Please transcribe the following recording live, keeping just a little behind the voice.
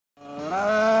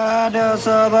gorada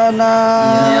sabana.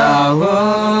 Yago.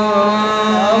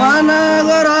 Sabana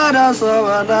gorada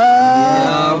sabana.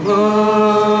 Yago.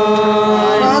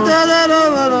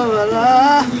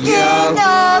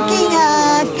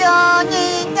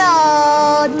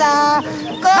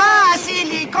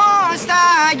 Βασιλικός θα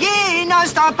γίνω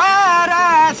στο παραθυρίσω,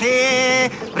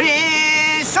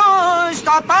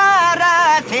 στο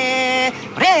παραθυρίσω.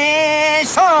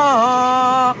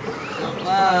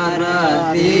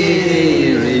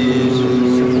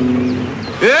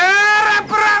 Ρε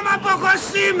πράγμα που έχω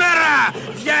σήμερα!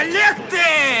 Διαλέκτε!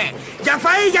 Για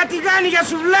φαΐ, για τηγάνι, για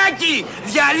σουβλάκι!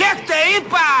 Διαλέκτε,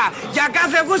 είπα! Για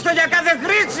κάθε γούστο, για κάθε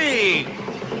χρήση!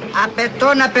 Απαιτώ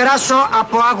να περάσω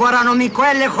από αγορανομικό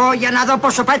έλεγχο για να δω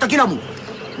πόσο πάει το κιλό μου.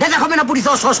 Δεν δέχομαι να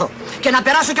πουληθώ όσο. Και να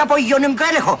περάσω και από υγειονομικό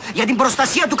έλεγχο για την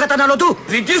προστασία του καταναλωτού.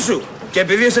 Δική σου. Και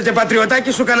επειδή είσαι και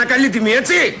πατριωτάκι σου, κανένα καλή τιμή,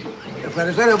 έτσι.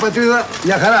 Ευχαριστώ, ρε πατρίδα.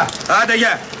 Για χαρά. Άντε,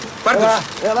 γεια. Πάρ' τους.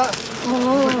 Έλα.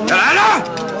 Έλα.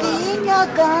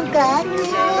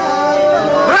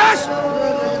 Μπρος.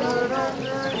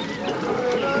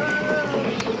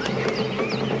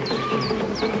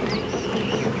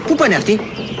 Πού πάνε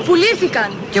αυτοί?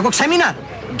 Πουλήθηκαν. Κι εγώ ξέμεινα.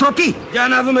 Ντροπή. Για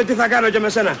να δούμε τι θα κάνω και με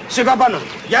σένα. Σήκω πάνω.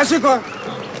 Για σήκω.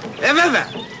 Βέβαια.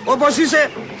 Όπως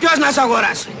είσαι, ποιος να σ'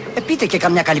 αγοράσει. Πείτε και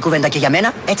καμιά καλή κουβέντα και για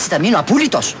μένα. Έτσι θα μείνω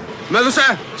απούλητος.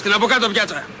 Μέδουσα, στην από κάτω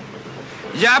πιάτσα.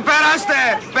 Για περάστε.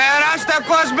 Περάστε,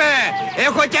 κόσμε.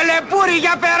 Έχω και λεπούρι,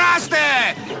 για περάστε.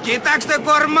 Κοιτάξτε,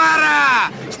 κορμάρα.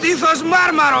 Στήθος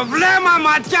μάρμαρο. Βλέμμα,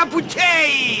 ματιά που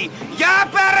καίει. Για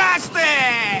περάστε.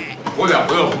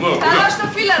 Καλώς τον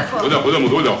φύλαρχο.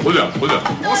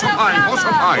 Πόσο πάει, πόσο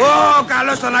πάει. Ω,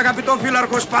 καλώς τον αγαπητό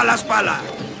φύλαρχο, σπάλα, σπάλα.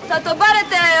 Θα τον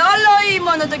πάρετε όλο ή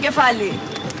μόνο το κεφάλι?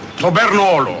 Τον παίρνω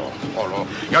όλο.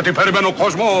 Γιατί περιμένω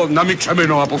κόσμο να μην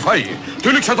ξεμείνω από φαΐ.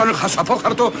 Τύλιξε τον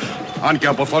χασαπόχαρτο, αν και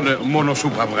από αυτόν μόνο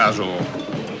σούπα βγάζω.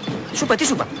 Σούπα, τι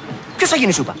σούπα? Ποιος θα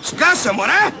γίνει σούπα? Σκάσε,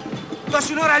 μωρέ!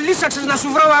 Τόση ώρα λύσαξες να σου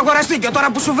βρω αγοραστή και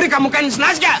τώρα που σου βρήκα μου κάνεις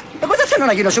νάζια. Εγώ δεν θέλω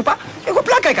να γίνω σούπα. Εγώ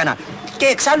πλάκα έκανα. Και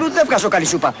εξάλλου δεν βγάζω καλή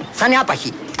σούπα. Θα είναι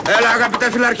άπαχη. Έλα,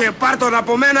 αγαπητέ φιλαρχέ, πάρ' τον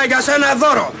από μένα για σένα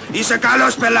δώρο. Είσαι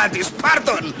καλός πελάτης. Πάρ'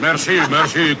 τον. Μερσή,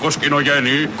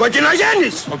 κοσκινογέννη.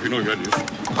 Κοκκινογέννης. Κοκκινογέννης.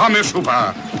 Πάμε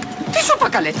σούπα. Τι σούπα,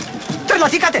 καλέ?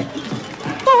 Τρελαθήκατε?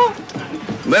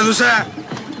 Μέδουσα,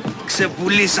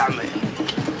 ξεπουλήσαμε.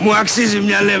 Μου αξίζει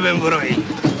μια λεβεμβρώη.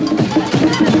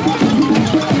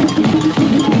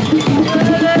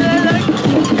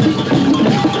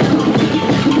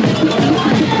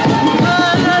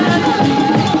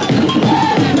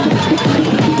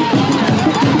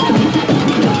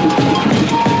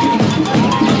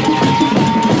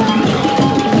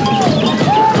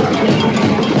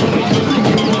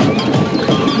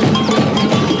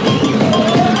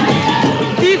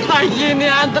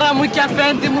 Άντρα μου και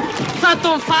αφέντη μου, θα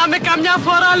τον φάμε καμιά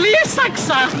φορά,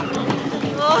 λύσαξα.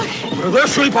 Δεν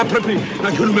σου είπα πρέπει να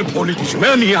γίνουμε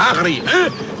πολιτισμένοι, άγριοι,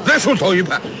 Δεν σου το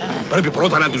είπα. Πρέπει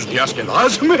πρώτα να τους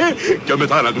διασκεδάσουμε και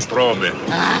μετά να τους τρώμε.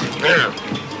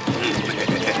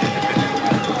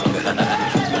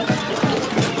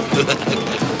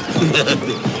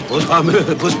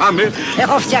 Πώς πάμε.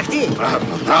 Έχω φτιαχτεί.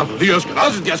 Μπράβο,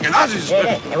 διασκεδάζεις.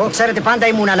 Εγώ ξέρετε πάντα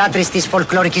ήμουν αλάτρης της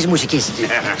φολκλωρικής μουσικής.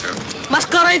 Μας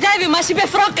κοροϊδεύει, μας είπε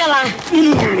φρόκαλα.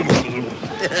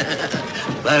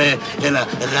 Πάρε ένα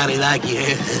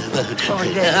γαριδάκι.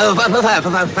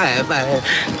 Φάε.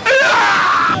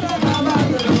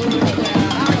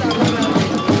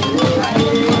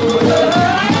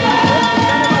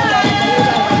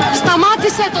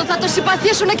 Σταμάτησε τον, θα το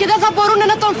συμπαθήσουνε και δεν θα μπορούνε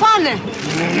να τον φάνε.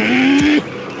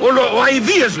 Όλο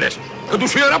αηδίες λες. Και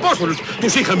τους Ιεραπόστολους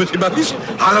τους είχαμε συμπαθήσει,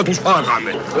 αλλά τους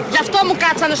φάγαμε. Γι' αυτό μου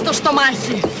κάτσανε στο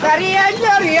στομάχι. Τα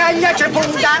ριάλια και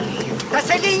πούντα, τα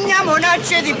σελίνια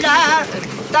μονάτσε διπλά,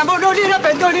 τα μονόλυρα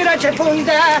πεντόλυρα και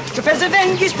πούντα, και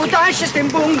πεζεβέγγις που τάχει στην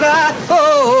πούγκα.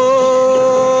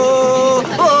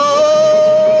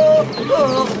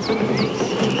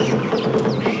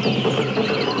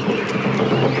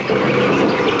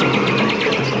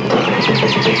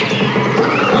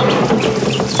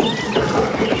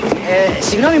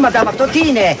 Συγγνώμη, μαντάμ, αυτό τι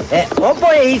είναι? Όποε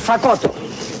ή φακότο?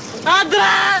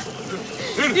 Άντρα!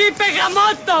 Είπε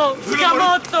γαμότο!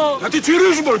 Γαμότο! Γιατί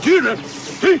τσιρίζουμε, τι είναι?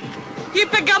 Τι?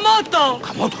 Είπε γαμότο!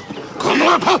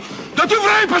 Γαμότο! Γιατί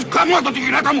βρέπες γαμότο τη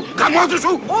γυναίκα μου? Γαμότο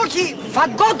σου! Όχι,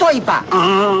 φαγκότο είπα!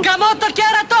 Γαμότο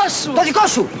κέρατό σου! Το δικό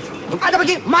σου! Άντε από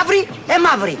εκεί, μαύρη,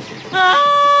 μαύρη!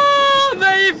 Με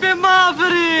είπε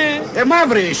μαύρη!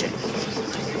 Μαύρη είσαι!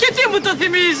 Και τι μου το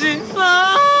θυμίζει?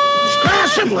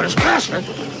 Σκάσε μου, σκάσε!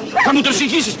 Θα μου το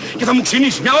συγχύσεις και θα μου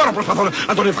ξυνήσεις. Μια ώρα προσπαθώ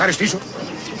να τον ευχαριστήσω.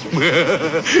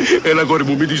 Έλα κόρη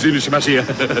μου, μην της δίνεις σημασία.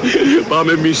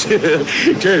 Πάμε εμείς.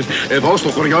 Ξέρεις, εδώ στο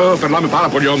χωριό περνάμε πάρα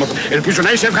πολύ όμορφα. Ελπίζω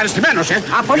να είσαι ευχαριστημένος,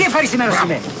 Α, πολύ ευχαριστημένος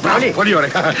είμαι. Μπράβο, πολύ ωραία.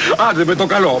 Άντε με το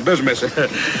καλό, μπες μέσα.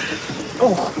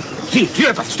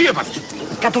 Τι έπαθες.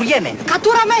 Κατουργέμαι.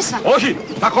 Κατούρα μέσα. Όχι,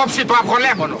 θα κόψει το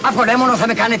αυγολέμονο. Αυγολέμονο θα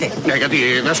με κάνετε. Ναι, γιατί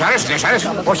δεν σου αρέσει,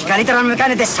 Όχι, καλύτερα να με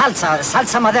κάνετε σάλτσα.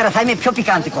 Σάλτσα μαδέρα, θα είμαι πιο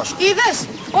πικάντικος. Είδες,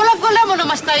 όλο αυγολέμονο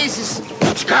μας ταΐζεις.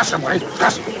 Σκάσε μωρέ,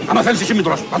 σκάσε. Άμα θέλεις εσύ μην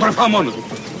τρως, θα τον εφάω μόνο του.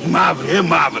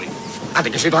 Μαύρη. Άντε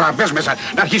και εσύ τώρα μπες μέσα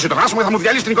να αρχίσει το γράσιμο και θα μου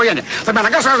διαλύσει την οικογένεια. Θα με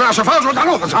αναγκάσει να σε φάω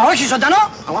ζωντανό. Όχι ζωντανό.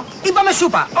 Είπαμε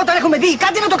σούπα. Όταν έχουμε πει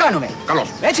κάτι να το κάνουμε. Καλώς.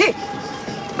 Έτσι.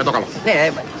 Με το καλό.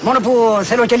 Ναι, μόνο που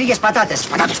θέλω και λίγες πατάτες.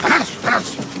 Πατάτες.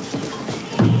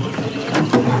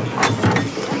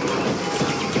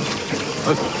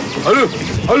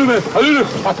 Αλλού,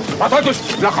 πατάτες,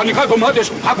 λαχανικά,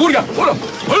 ντομάτες, αγκούρια, όλα.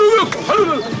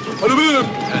 Αλλού.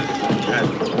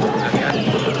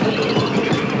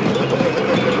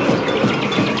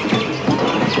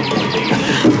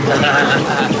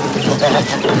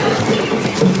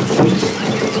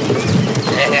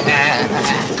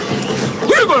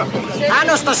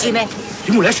 Άνοστος είμαι.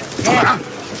 Τι μου λες, σοβαρά?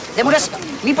 Δεν μου λες,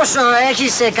 μήπως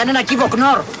έχεις κανένα κύβο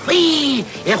κνόρ?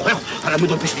 Έχω, αλλά μην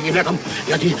το πεις στη γυναίκα μου,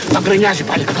 γιατί θα γκρινιάζει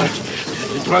πάλι.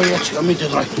 Τρώει έτσι, μην τη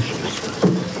τρώει.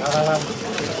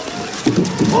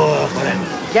 Ωραία.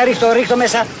 Για ρίχτω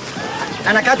μέσα.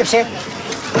 Ανακάτεψε.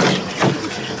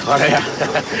 Ωραία.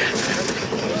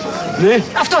 Ναι.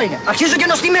 Αυτό είναι. Αρχίζω και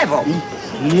νοστιμεύω.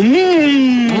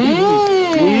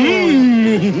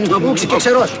 Ούξι και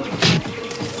ξερός.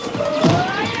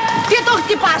 Τι το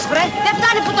χτυπάς, βρε. Δεν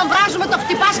φτάνει που τον βράζουμε, το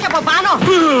χτυπάς και από πάνω.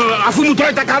 Αφού μου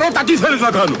τρώει τα καρότα, τι θέλεις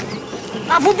να κάνω?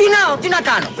 Αφού πεινάω, τι να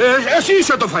κάνω? Εσύ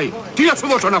είσαι το φαΐ. Τι να σου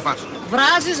δώσω να φας?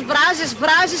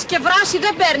 Βράζεις και βράση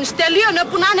δεν παίρνεις. Τελείωνε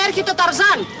που να είναι έρχεται ο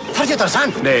Ταρζάν. Θα έρθει ο Ταρζάν.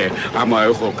 Ναι, άμα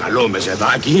έχω καλό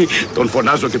μεζεδάκι, τον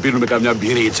φωνάζω και πίνουμε καμιά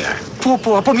μπυρίτσα.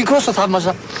 Πω, από μικρός το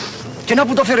θαύμαζα. Και να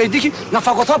που το φέρω η τύχη, να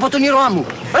φαγωθώ από τον ήρωά μου.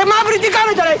 Ρε μαύρη, τι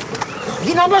κάνετε ρε!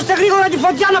 Δυναμώστε γρήγορα τη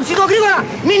φωτιά, να ψητώ γρήγορα!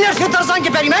 Μην έρθει ο Ταρζάν και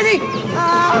περιμένει!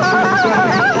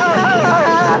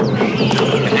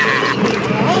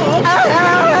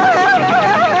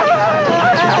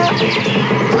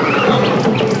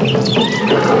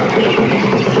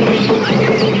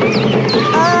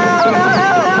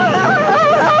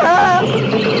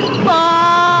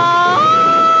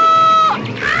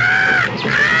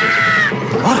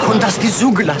 Άρχοντας της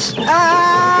ζούγκλας.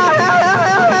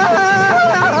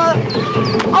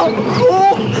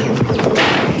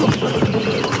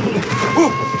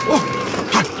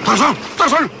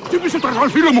 Ταρζάν, χτύπησε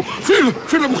Ταρζάν, φίλο μου,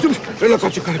 φίλο μου, χτύπησε. Έλα,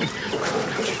 κάτσε, κάνε.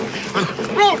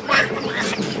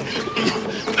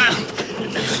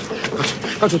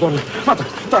 Κάτσε τώρα. Μάτα,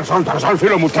 Ταρζάν,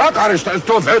 φίλο μου, τράκαρες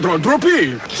στο δέντρο,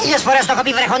 ντροπή. 1000 φορές το έχω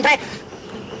πει, βρε χοντρέ.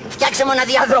 Φτιάξε μου ένα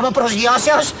διάδρομο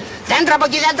προσγειώσεως. Δέντρα από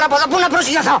εκεί, δέντρα από εδώ, πού να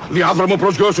προσγειωθώ? Διάδρομο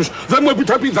προσγειώσεως. Δεν μου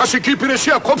επιτρέπει η δασική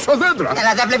υπηρεσία, κόψω δέντρα.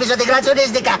 Έλα, δεν βλέπεις ότι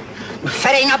γρατσουρίστηκα.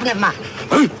 Φέρε ενόπνευμα.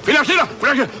 Φιλαχτήρα,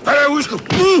 φέρε ουίσκι.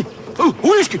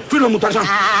 Ουίσκι, φίλο μου, Ταρζάν.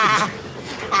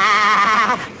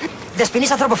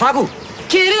 Δεσποινής ανθρωποφάγου.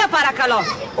 Κυρία παρακαλώ.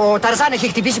 Ο Ταρζάν έχει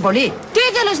χτυπήσει πολύ. Τι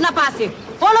ήθελες να πάθει?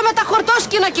 Όλο με τα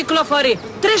χορτόσκηνα κυκλοφορεί.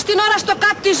 3 την ώρα στο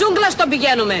κάτω της ζούγκλας τον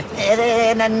πηγαίνουμε.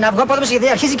 Να βγω από εδώ γιατί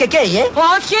αρχίζει και καίει,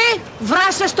 Όχι,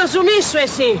 βράσε στο ζουμί σου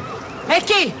εσύ.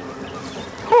 Εκεί.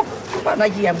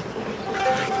 Παναγία μου.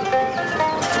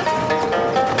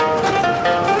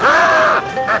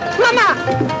 Μαμά!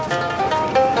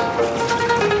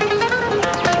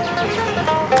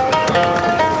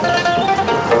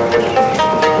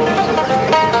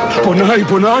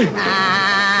 Πονάει.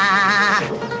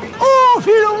 Ω,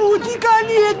 φίλο μου, τι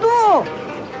κάνει εδώ?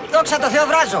 Δόξα τω Θεώ,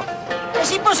 βράζω.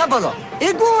 Εσύ πώς από εδώ?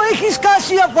 Εγώ έχει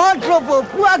σκάσει από άνθρωπο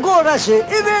που αγόρασε.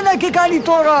 Εμένα και κάνει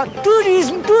τώρα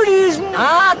τουρισμ.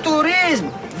 Τουρισμ.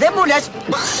 Δεν μου λες.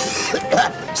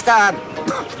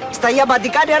 Στα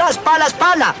ιαματικά νερά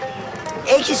σπάλα.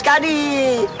 Έχεις κάνει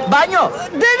μπάνιο?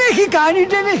 Δεν έχει κάνει.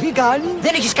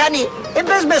 Δεν έχεις κάνει?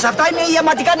 Μπες μέσα, αυτά είναι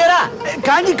ιαματικά νερά.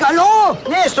 Κάνει καλό.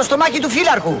 Ναι, στο στομάχι του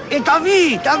φύλαρχου. Τα βεί.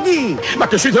 Μα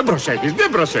και εσύ δεν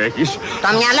προσέχεις. Το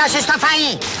μυαλό σου στο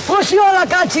φαΐ. Πόση ώρα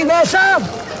κάτσει μέσα?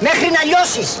 Μέχρι να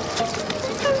λιώσεις.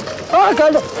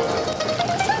 Καλό.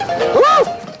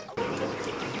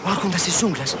 Ο άρχοντας της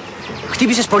ζούγκλας.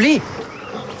 Χτύπησες πολύ?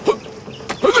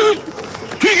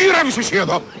 Τι γυρεύεις εσύ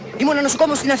εδώ? Ήμουν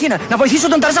νοσοκόμος στην Αθήνα, να βοηθήσω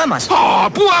τον Ταρζά μας.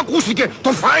 Πού ακούστηκε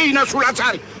το φαΐ να σου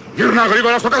λατσάρει? Γυρνά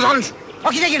γρήγορα στο καζάνι σου.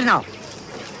 Όχι, δεν γυρνάω.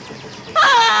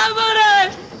 Μωρέ!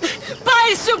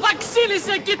 Πάει σούπα,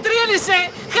 ξύλισε και τρίλισε.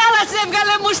 Χάλασε,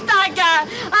 έβγαλε μουστάκα.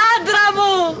 Άντρα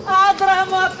μου,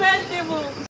 απέντη μου.